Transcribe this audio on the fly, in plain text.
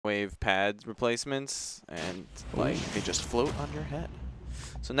shockwave pad replacements, and like they just float on your head.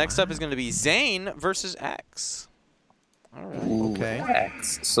 So next up is going to be Zane versus X. All right. Ooh, Okay.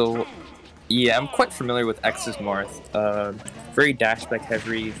 X. So, yeah, I'm quite familiar with X's Marth. Very dashback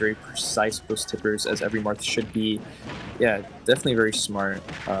heavy, very precise post tippers, as every Marth should be. Yeah, definitely very smart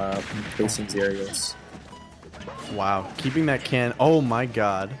in placing these areas. Wow, keeping that can. Oh my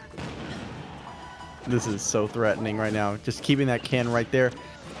god. This is so threatening right now. Just keeping that can right there.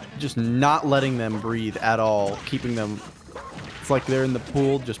 Just not letting them breathe at all. Keeping them. It's like they're in the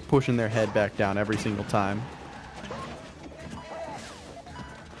pool, just pushing their head back down every single time.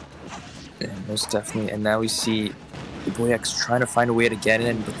 Yeah, most definitely. And now we see the boy X trying to find a way to get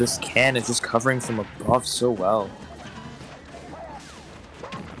in, but this can is just covering from above so well.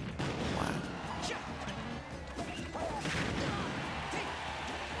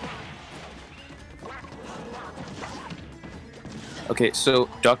 Okay, so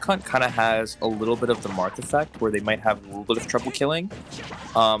Duck Hunt kind of has a little bit of the Marth effect, where they might have a little bit of trouble killing.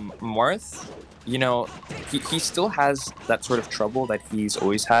 Marth, you know, he still has that sort of trouble that he's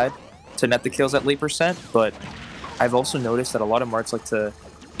always had to net the kills at late percent, but I've also noticed that a lot of Marths like to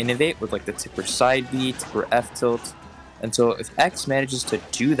innovate with like the tipper side B, tipper F tilt, and so if X manages to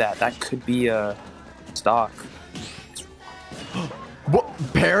do that, that could be a stock. What?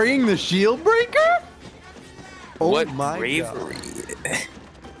 Parrying the shield breaker? Oh What my bravery! God.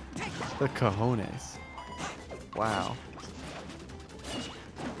 The cojones. Wow.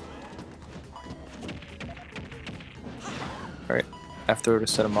 Alright, after to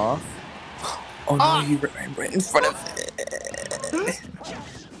set him off. Oh no, you ran right in front of it.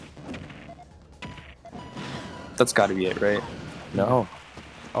 That's gotta be it, right? No.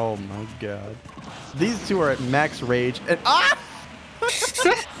 Oh my god. These two are at max rage and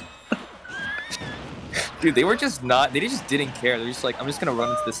Dude, they just didn't care. They're just like, I'm just gonna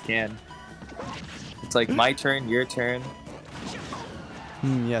run into this can. It's like my turn, your turn.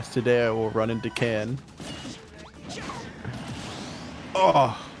 Yes, today I will run into can.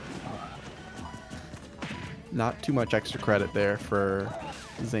 Oh. Not too much extra credit there for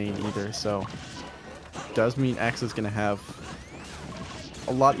Zane either, so does mean X is gonna have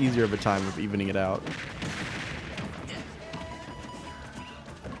a lot easier of a time of evening it out.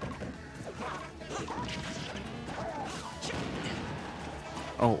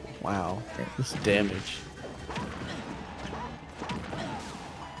 Oh, wow. This damage.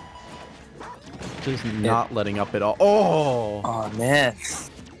 Just not letting up at all. Oh! Oh man.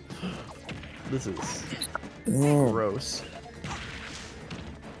 This is gross.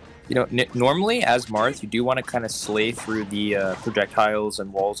 You know, normally as Marth, you do want to kind of slay through the projectiles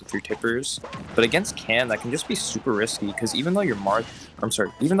and walls with your tippers, but against Can, that can just be super risky because even though your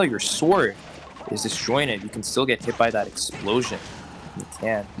even though your sword is disjointed, you can still get hit by that explosion. You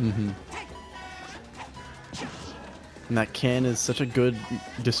can. And that can is such a good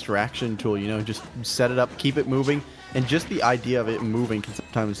distraction tool, you know, just set it up, keep it moving, and just the idea of it moving can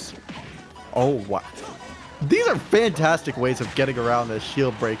sometimes... Oh, wow. These are fantastic ways of getting around this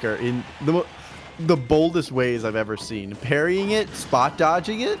shield breaker in the boldest ways I've ever seen. Parrying it, spot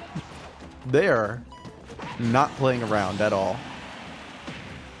dodging it, they are not playing around at all.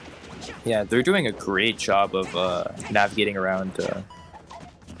 Yeah, they're doing a great job of navigating around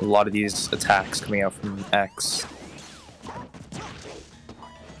a lot of these attacks coming out from X.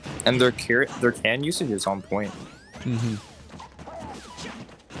 And their can usage is on point.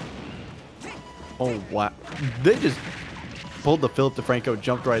 Oh, wow. They just pulled the Philip DeFranco,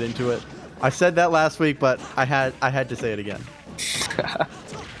 jumped right into it. I said that last week, but I had to say it again.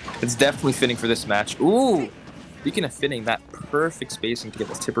 It's definitely fitting for this match. Ooh! Speaking of fitting, that perfect spacing to get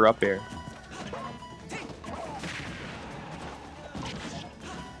this tipper up air.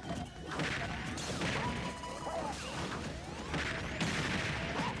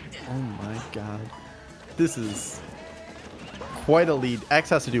 Oh my god. This is quite a lead. X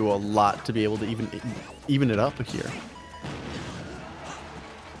has to do a lot to be able to even it up here.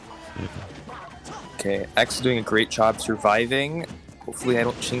 Okay, X is doing a great job surviving. Hopefully I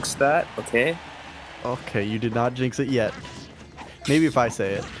don't jinx that, okay? Okay, you did not jinx it yet. Maybe if I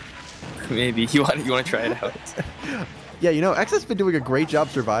say it. Maybe. You want to try it out? Yeah, you know, X has been doing a great job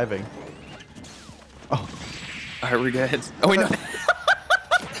surviving. Oh. Alright, we're good. Oh, wait, no.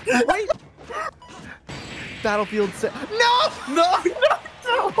 Wait! Battlefield set. No! No!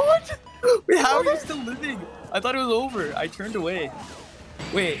 What? Wait, how are you still living? I thought it was over. I turned away.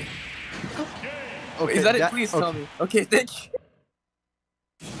 Wait. Okay, is that it? Please tell me. Okay, thank you.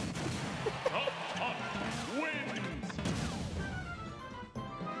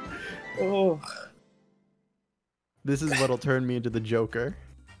 Oh. This is what'll turn me into the Joker.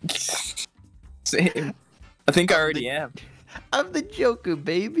 Same. I think I already am. I'm the Joker,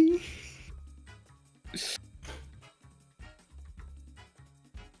 baby.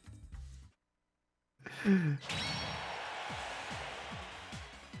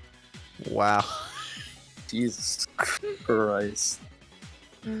 Wow. Jesus Christ.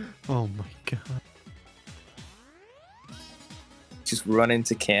 Oh my god. Just run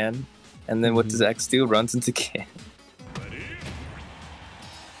into can. And then what does X do? Runs into can.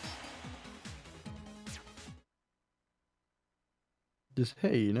 Just,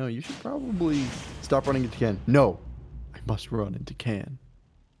 hey, you know, you should probably stop running into can. No, I must run into can.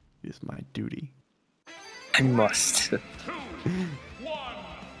 It is my duty. I must.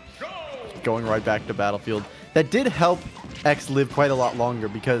 Going right back to Battlefield. That did help X live quite a lot longer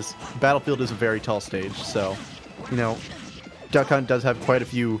because Battlefield is a very tall stage. So, you know, Duck Hunt does have quite a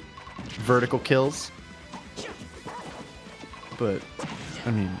few vertical kills. But,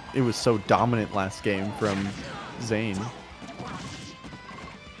 I mean, it was so dominant last game from Zane.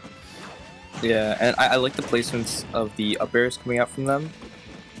 Yeah, and I like the placements of the up airs coming out from them.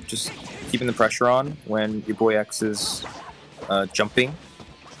 Just keeping the pressure on when your boy X is jumping.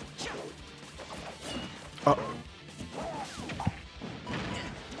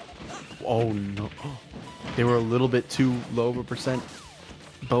 Oh no. They were a little bit too low of a percent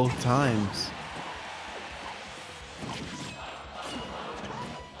both times.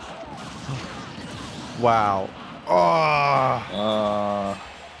 Wow. Oh.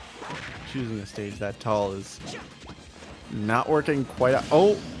 Choosing a stage that tall is not working quite out.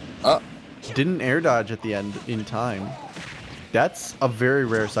 Oh. Didn't air dodge at the end in time. That's a very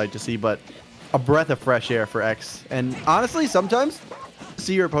rare sight to see, but a breath of fresh air for X. And honestly, sometimes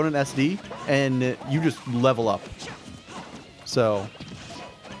see your opponent SD and you just level up. So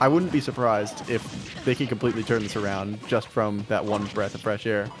I wouldn't be surprised if they can completely turn this around just from that one breath of fresh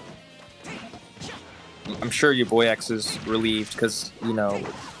air. I'm sure your boy X is relieved because, you know,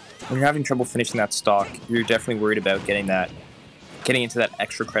 when you're having trouble finishing that stock, you're definitely worried about getting into that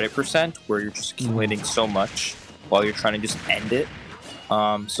extra credit percent where you're just accumulating so much while you're trying to just end it.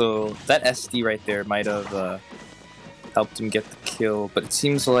 So that SD right there might have helped him get the kill, but it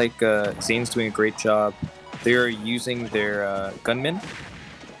seems like Zane's doing a great job. They're using their gunmen.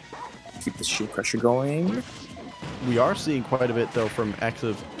 Keep the shield pressure going. We are seeing quite a bit though from X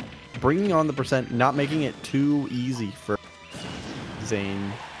of bringing on the percent, not making it too easy for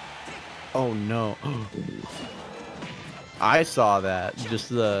Zane. Oh no. I saw that. Just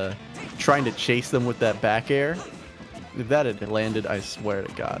the trying to chase them with that back air. If that had landed, I swear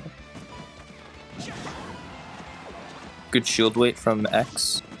to God. Good shield weight from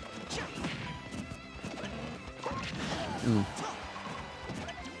X.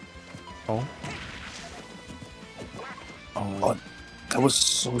 Oh. Oh, that was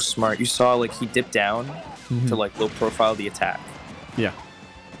so smart. You saw like he dipped down to like low profile the attack. Yeah.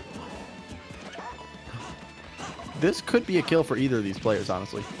 This could be a kill for either of these players,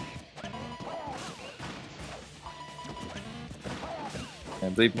 honestly.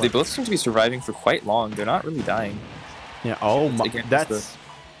 And they both seem to be surviving for quite long. They're not really dying. Yeah. Oh my. Again, that's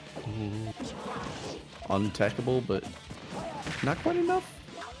untechable, but not quite enough.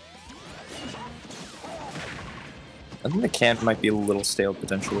 I think the can might be a little stale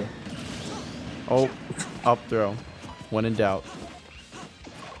potentially. Oh, up throw. When in doubt.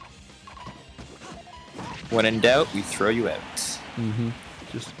 When in doubt, we throw you out.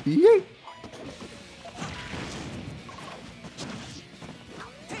 Just yeet.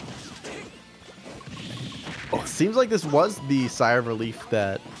 It seems like this was the sigh of relief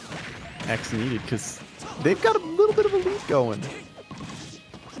that X needed because they've got a little bit of a lead going.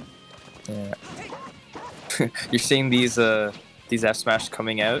 Yeah. You're seeing these F smash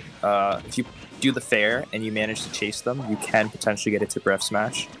coming out. If you do the fair and you manage to chase them, you can potentially get a tipper F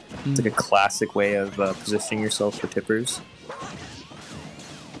smash. It's like a classic way of positioning yourself for tippers.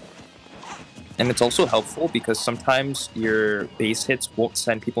 And it's also helpful because sometimes your base hits won't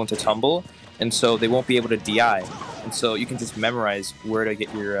send people into tumble, and so they won't be able to DI. And so you can just memorize where to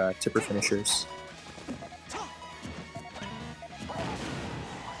get your tipper finishers.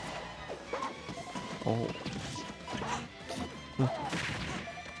 Oh.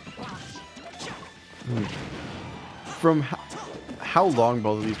 From how long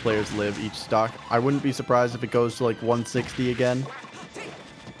both of these players live each stock, I wouldn't be surprised if it goes to like 160 again.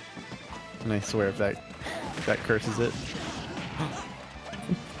 And I swear if that curses it.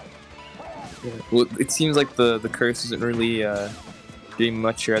 Well, it seems like the curse isn't really doing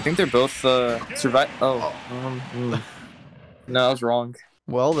much here. I think they're both survive. Oh, no, I was wrong.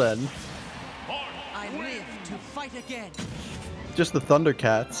 Well then. I live to fight again. just the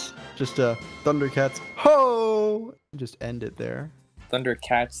Thundercats. Just Thundercats. Ho! Just end it there.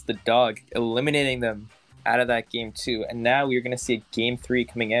 Thundercats, the dog, eliminating them out of that game 2. And now we're going to see a game 3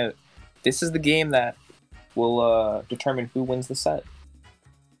 coming out. This is the game that will determine who wins the set.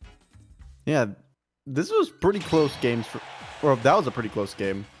 Yeah, this was pretty close games. Or that was a pretty close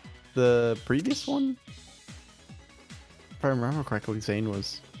game. The previous one, if I remember correctly, Zane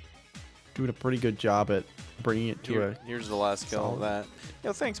was doing a pretty good job at bringing it to Here's the last kill of that.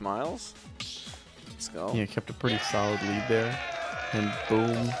 Yo, thanks, Miles. Let's go. Yeah, kept a pretty solid lead there. And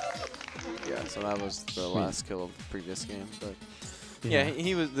boom. Yeah, so that was the last kill of the previous game. But yeah,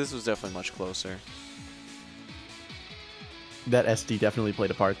 this was definitely much closer. That SD definitely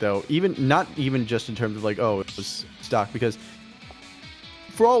played a part, though. Not even just in terms of like, oh, it was stock, because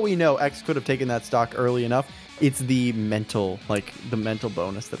for all we know, X could have taken that stock early enough. It's the mental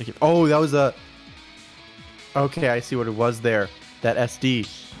bonus that I keep. Oh, that was a. Okay, I see what it was there. That SD.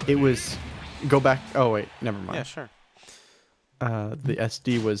 It was. Go back. Oh wait, never mind. Yeah, sure. The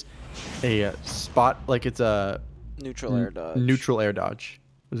SD was a spot, like it's a neutral air dodge. Neutral air dodge.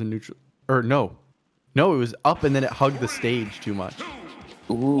 It was a neutral, or no, it was up and then it hugged the stage too much.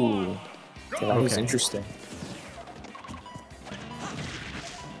 Ooh, that was interesting.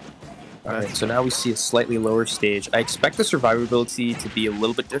 All right, so now we see a slightly lower stage. I expect the survivability to be a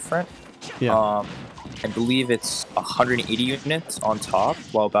little bit different. Yeah. I believe it's 180 units on top,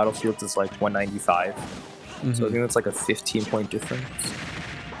 while Battlefield is like 195. So I think that's like a 15-point difference.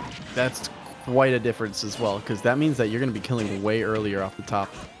 That's quite a difference as well, because that means that you're going to be killing way earlier off the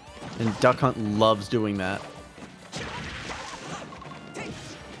top. And Duck Hunt loves doing that.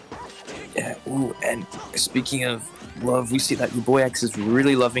 Yeah, ooh, and speaking of love, we see that your boy X is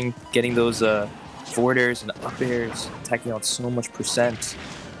really loving getting those forward airs and up airs, attacking out so much percent.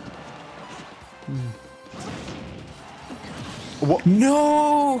 What?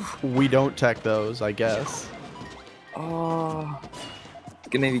 No! We don't tech those, I guess. Oh,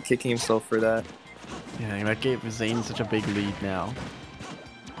 gonna be kicking himself for that. Yeah, that gave Zane such a big lead now.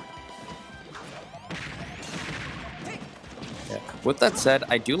 Yeah. With that said,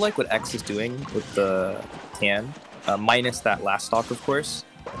 I do like what X is doing with the can, minus that last stock, of course.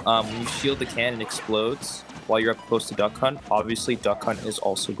 When you shield the can, it explodes while you're up close to Duck Hunt. Obviously, Duck Hunt is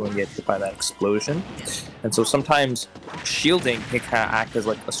also going to get hit by that explosion. And so sometimes shielding can kind of act as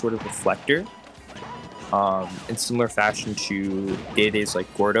like a sort of reflector. In similar fashion to Day-Days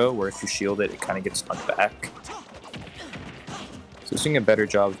like Gordo, where if you shield it, it kind of gets knocked back. So it's doing a better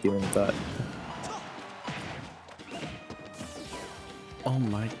job of dealing with that. Oh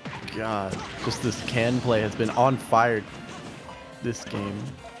my god. Just this can play has been on fire this game.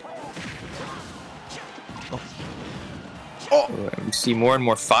 Oh! We see more and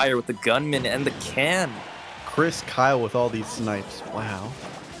more fire with the gunman and the can. Chris Kyle with all these snipes. Wow.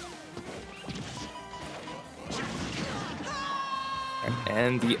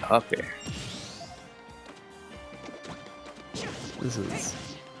 And the up air. This is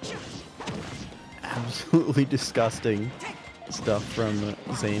absolutely disgusting stuff from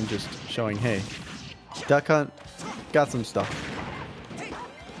Zane, just showing, hey, Duck Hunt got some stuff.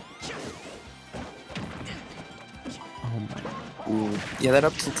 Oh my. Ooh. Yeah, that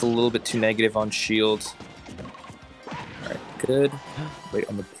up tilt's a little bit too negative on shield. Alright, good. Wait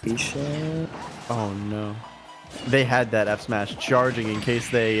on the patient. Oh no. They had that F smash charging in case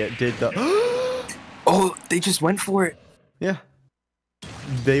they did the. Oh, they just went for it. Yeah.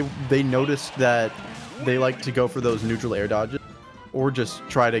 They noticed that they like to go for those neutral air dodges, or just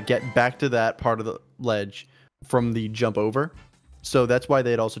try to get back to that part of the ledge from the jump over. So that's why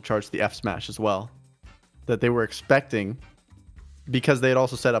they had also charged the F smash as well. That they were expecting, because they had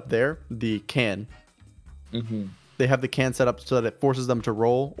also set up there the can. They have the can set up so that it forces them to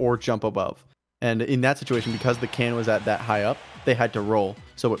roll or jump above. And in that situation, because the can was at that high up, they had to roll.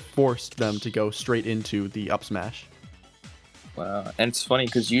 So it forced them to go straight into the up smash. Wow. And it's funny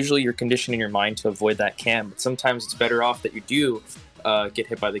because usually you're conditioning your mind to avoid that can, but sometimes it's better off that you do get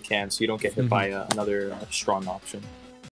hit by the can so you don't get hit by another strong option.